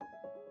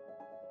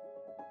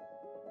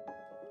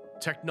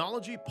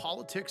Technology,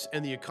 politics,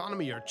 and the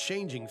economy are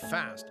changing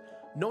fast.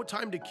 No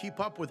time to keep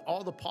up with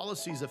all the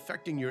policies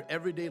affecting your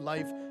everyday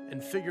life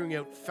and figuring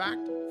out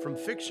fact from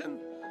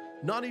fiction?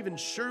 Not even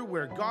sure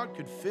where God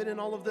could fit in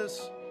all of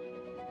this?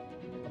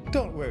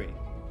 Don't worry,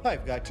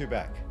 I've got your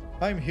back.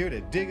 I'm here to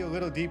dig a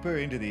little deeper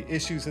into the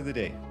issues of the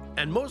day.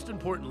 And most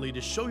importantly,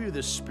 to show you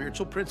the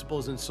spiritual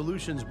principles and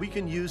solutions we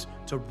can use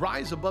to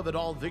rise above it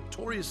all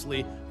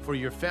victoriously for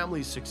your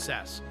family's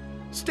success.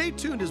 Stay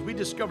tuned as we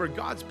discover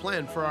God's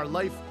plan for our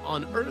life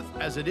on earth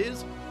as it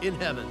is in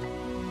heaven.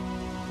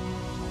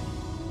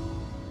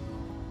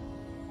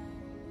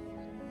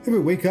 Ever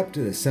wake up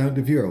to the sound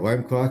of your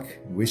alarm clock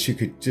and wish you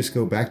could just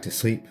go back to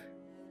sleep?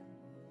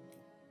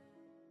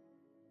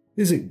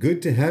 Is it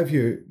good to have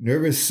your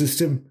nervous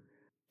system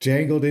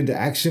jangled into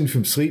action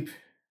from sleep?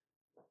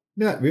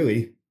 Not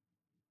really.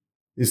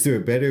 Is there a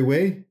better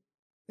way?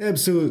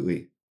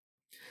 Absolutely.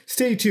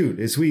 Stay tuned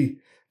as we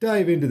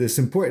dive into this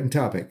important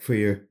topic for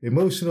your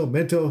emotional,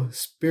 mental,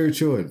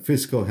 spiritual, and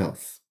physical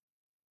health.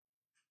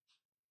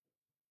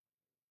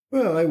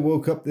 Well, I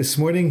woke up this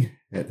morning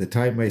at the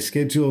time my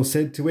schedule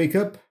said to wake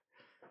up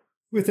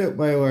without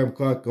my alarm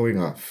clock going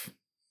off.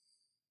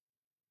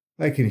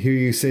 I can hear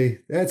you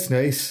say, "That's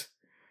nice.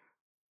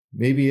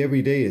 Maybe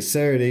every day is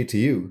Saturday to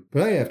you,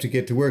 but I have to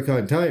get to work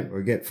on time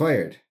or get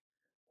fired.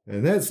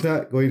 And that's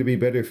not going to be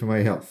better for my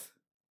health."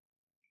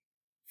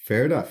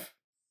 Fair enough.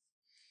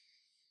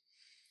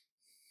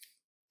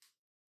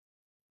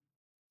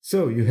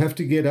 So you have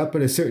to get up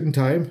at a certain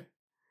time,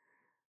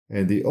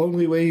 and the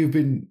only way you've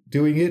been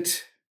doing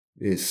it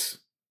is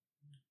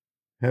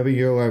having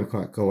your alarm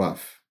clock go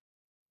off.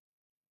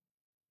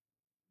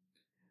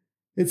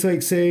 It's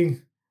like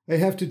saying, I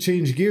have to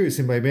change gears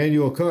in my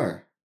manual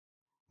car.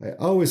 I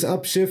always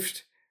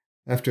upshift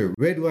after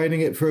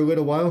redlining it for a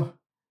little while,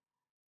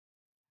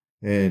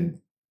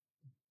 and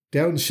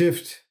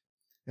downshift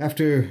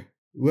after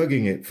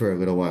lugging it for a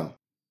little while.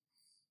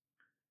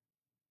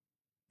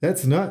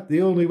 That's not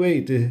the only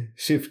way to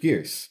shift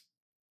gears,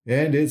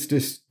 and it's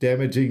just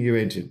damaging your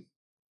engine.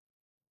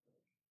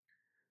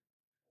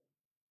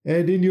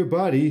 And in your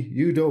body,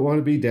 you don't want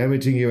to be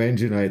damaging your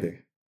engine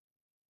either.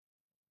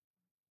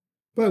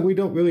 But we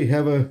don't really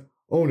have an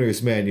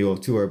owner's manual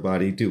to our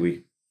body, do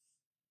we?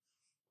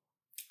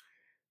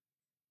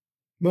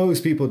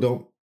 Most people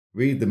don't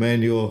read the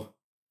manual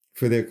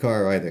for their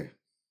car either.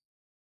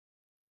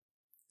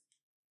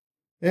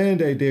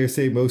 And I dare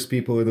say most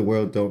people in the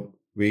world don't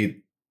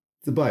read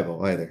the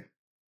Bible either.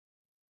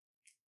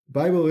 The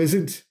Bible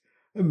isn't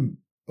an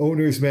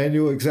owner's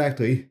manual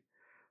exactly,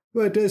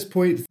 but it does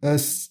point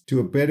us to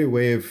a better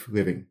way of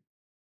living.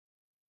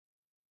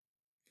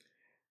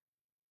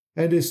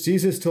 And as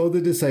Jesus told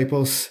the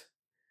disciples,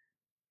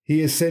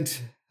 he has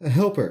sent a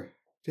helper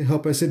to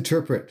help us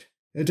interpret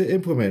and to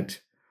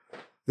implement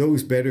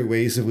those better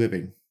ways of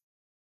living.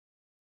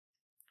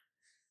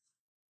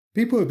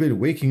 People have been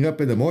waking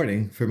up in the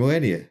morning for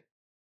millennia.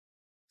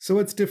 So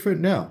what's different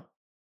now?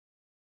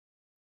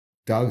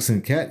 Dogs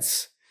and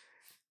cats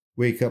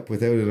wake up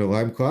without an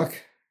alarm clock.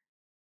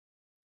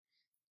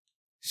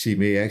 She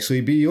may actually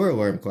be your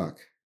alarm clock.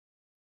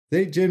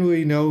 They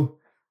generally know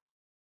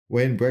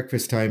when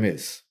breakfast time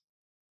is.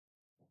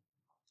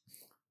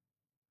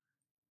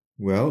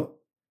 Well,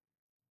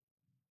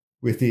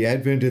 with the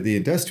advent of the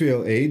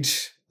industrial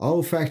age,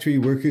 all factory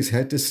workers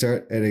had to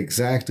start at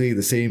exactly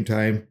the same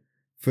time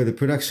for the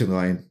production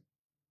line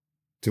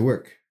to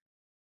work.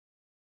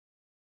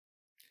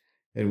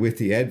 And with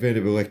the advent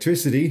of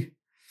electricity,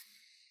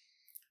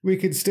 we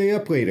can stay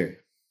up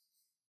later.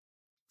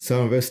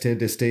 Some of us tend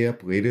to stay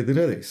up later than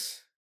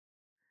others.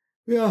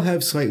 We all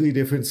have slightly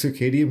different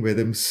circadian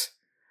rhythms,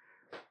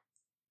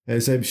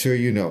 as I'm sure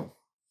you know.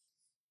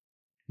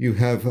 You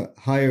have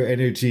higher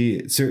energy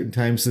at certain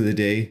times of the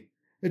day.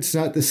 It's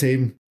not the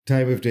same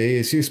time of day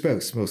as your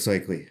spouse, most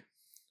likely,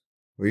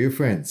 or your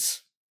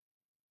friends.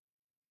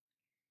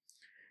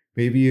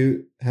 Maybe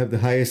you have the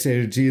highest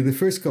energy in the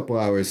first couple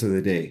hours of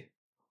the day,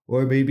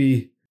 or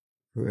maybe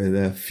for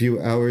the few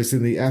hours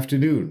in the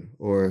afternoon,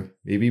 or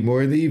maybe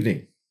more in the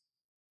evening.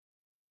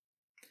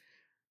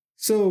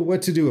 So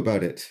what to do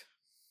about it?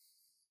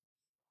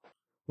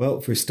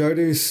 Well, for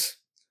starters,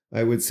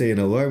 I would say an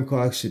alarm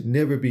clock should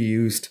never be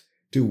used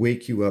to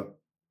wake you up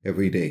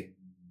every day.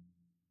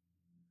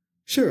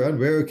 Sure, on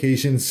rare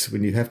occasions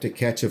when you have to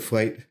catch a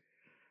flight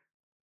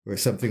or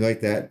something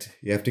like that,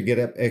 you have to get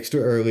up extra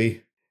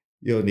early,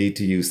 you'll need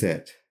to use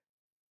that.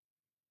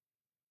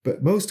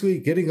 But mostly,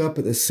 getting up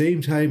at the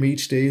same time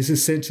each day is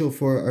essential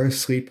for our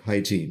sleep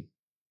hygiene.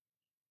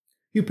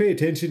 You pay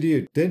attention to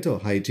your dental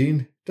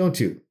hygiene, don't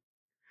you?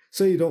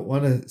 So you don't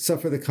want to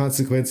suffer the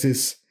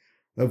consequences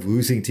of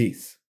losing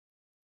teeth.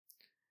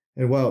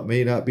 And while it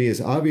may not be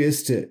as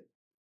obvious to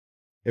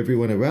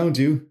everyone around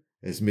you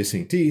as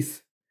missing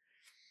teeth,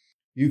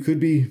 you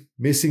could be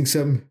missing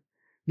some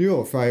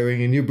neural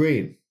firing in your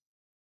brain,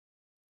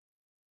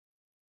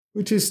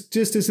 which is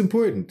just as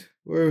important,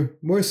 or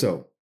more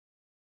so.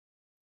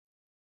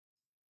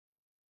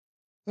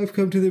 I've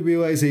come to the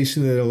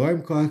realization that an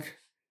alarm clock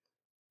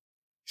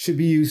should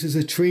be used as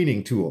a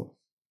training tool.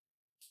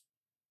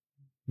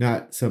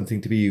 not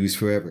something to be used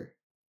forever.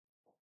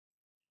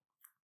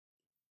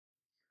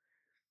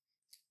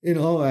 In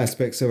all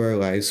aspects of our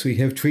lives, we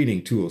have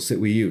training tools that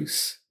we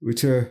use,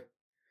 which are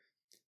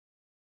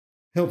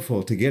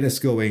helpful to get us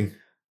going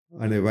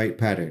on the right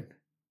pattern.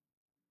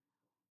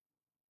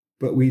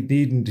 But we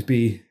needn't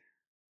be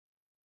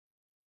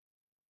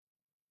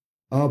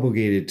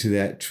obligated to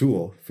that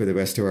tool for the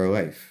rest of our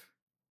life.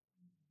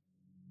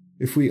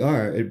 If we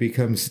are, it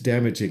becomes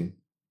damaging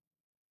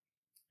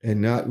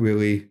and not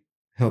really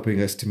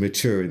helping us to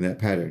mature in that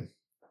pattern.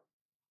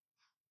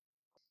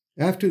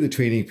 After the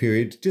training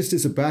period, just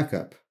as a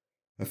backup,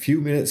 a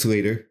few minutes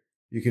later,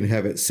 you can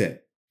have it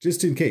set,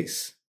 just in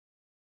case.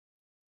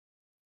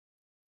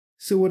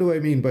 So what do I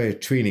mean by a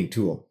training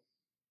tool?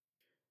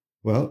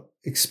 Well,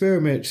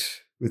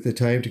 experiment with the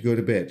time to go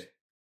to bed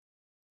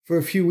for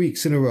a few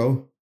weeks in a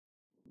row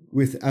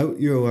without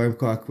your alarm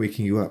clock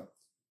waking you up.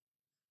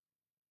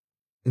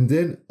 And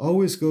then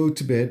always go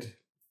to bed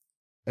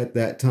at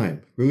that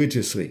time,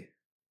 religiously.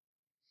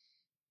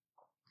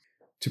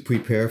 To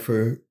prepare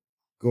for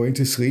going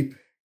to sleep,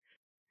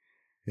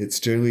 it's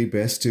generally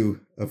best to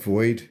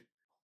avoid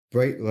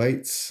bright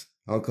lights,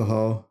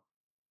 alcohol,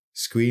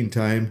 screen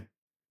time,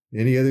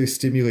 any other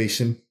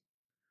stimulation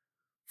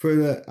for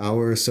the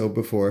hour or so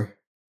before.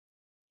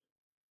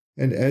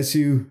 And as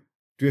you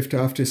drift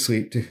off to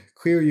sleep, to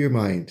clear your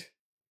mind,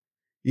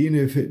 even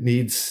if it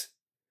needs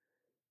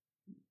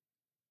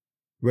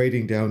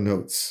writing down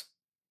notes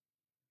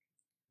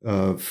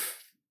of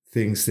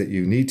things that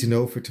you need to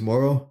know for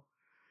tomorrow.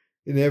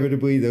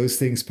 Inevitably, those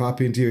things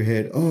pop into your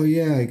head. Oh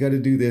yeah, I got to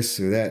do this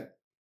or that.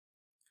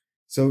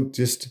 So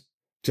just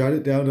jot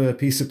it down on a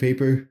piece of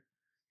paper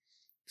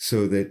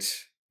so that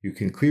you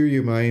can clear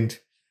your mind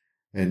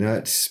and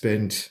not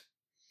spend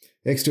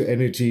extra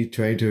energy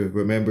trying to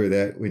remember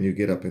that when you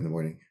get up in the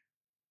morning.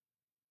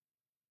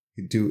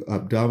 You do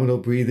abdominal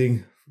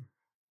breathing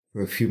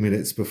for a few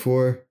minutes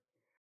before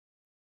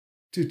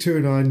to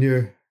turn on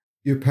your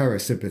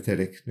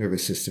parasympathetic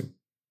nervous system,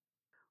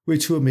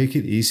 which will make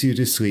it easier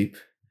to sleep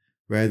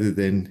rather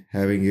than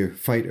having your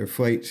fight or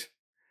flight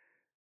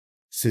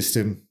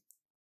system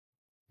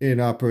in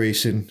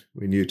operation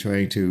when you're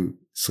trying to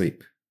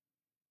sleep.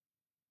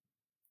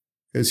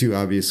 Because you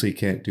obviously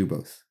can't do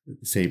both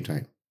at the same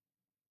time.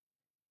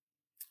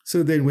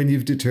 So then when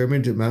you've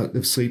determined the amount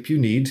of sleep you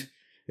need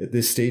at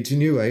this stage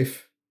in your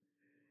life,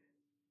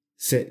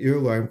 set your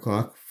alarm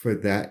clock for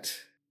that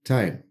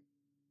time.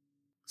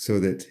 So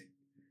that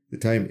the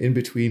time in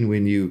between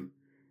when you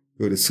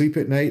go to sleep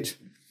at night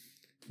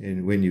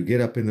and when you get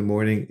up in the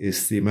morning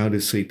is the amount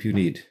of sleep you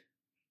need.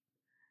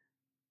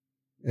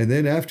 And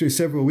then after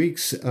several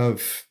weeks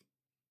of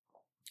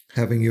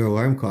having your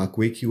alarm clock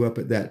wake you up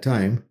at that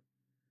time,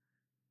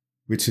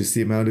 which is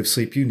the amount of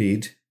sleep you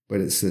need,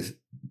 but it's the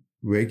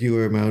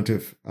regular amount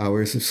of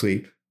hours of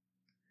sleep,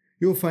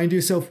 you'll find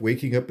yourself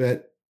waking up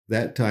at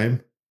that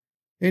time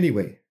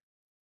anyway,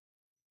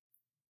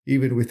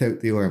 even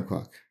without the alarm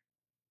clock.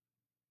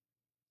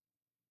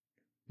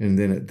 And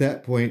then at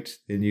that point,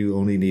 then you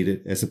only need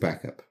it as a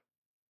backup.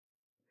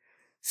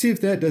 See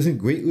if that doesn't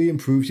greatly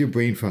improve your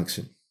brain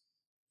function.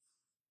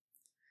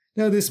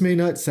 Now, this may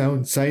not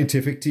sound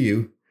scientific to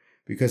you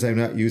because I'm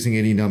not using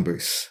any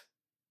numbers.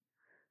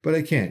 But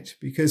I can't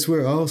because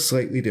we're all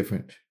slightly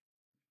different.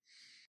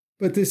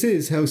 But this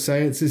is how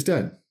science is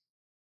done,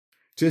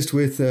 just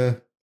with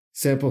a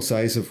sample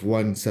size of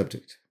one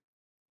subject.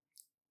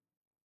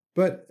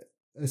 But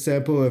a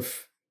sample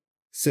of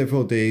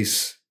several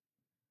days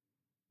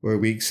or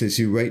weeks as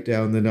you write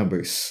down the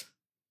numbers,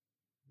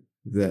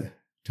 the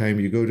time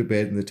you go to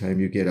bed and the time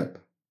you get up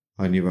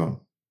on your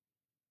own.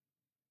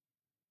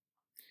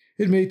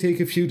 It may take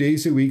a few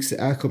days or weeks to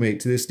acclimate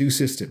to this new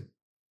system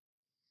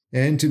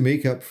and to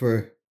make up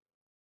for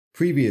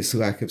previous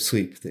lack of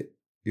sleep that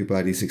your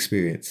body's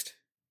experienced.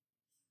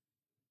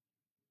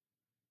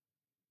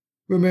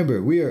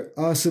 Remember, we are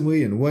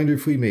awesomely and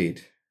wonderfully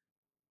made.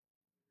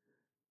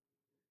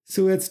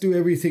 So let's do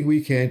everything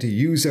we can to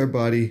use our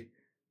body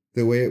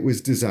the way it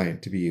was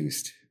designed to be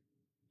used,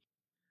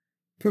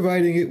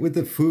 providing it with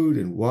the food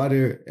and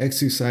water,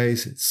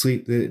 exercise, and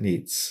sleep that it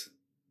needs.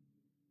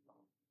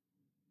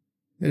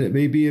 And it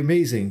may be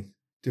amazing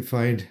to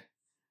find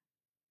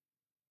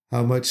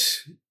how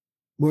much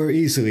more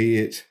easily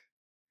it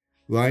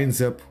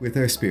lines up with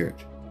our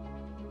spirit.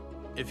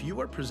 If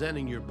you are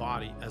presenting your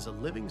body as a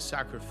living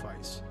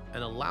sacrifice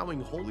and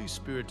allowing Holy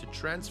Spirit to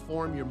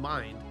transform your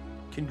mind,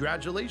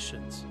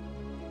 congratulations.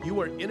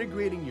 You are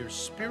integrating your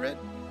spirit,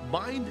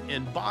 mind,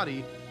 and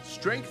body,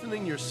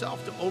 strengthening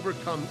yourself to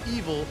overcome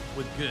evil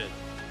with good.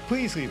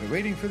 Please leave a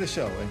rating for the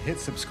show and hit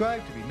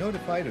subscribe to be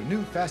notified of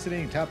new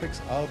fascinating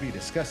topics I'll be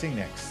discussing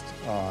next,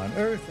 on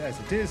earth as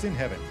it is in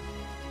heaven.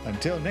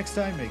 Until next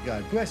time, may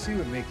God bless you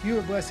and make you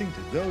a blessing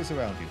to those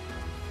around you.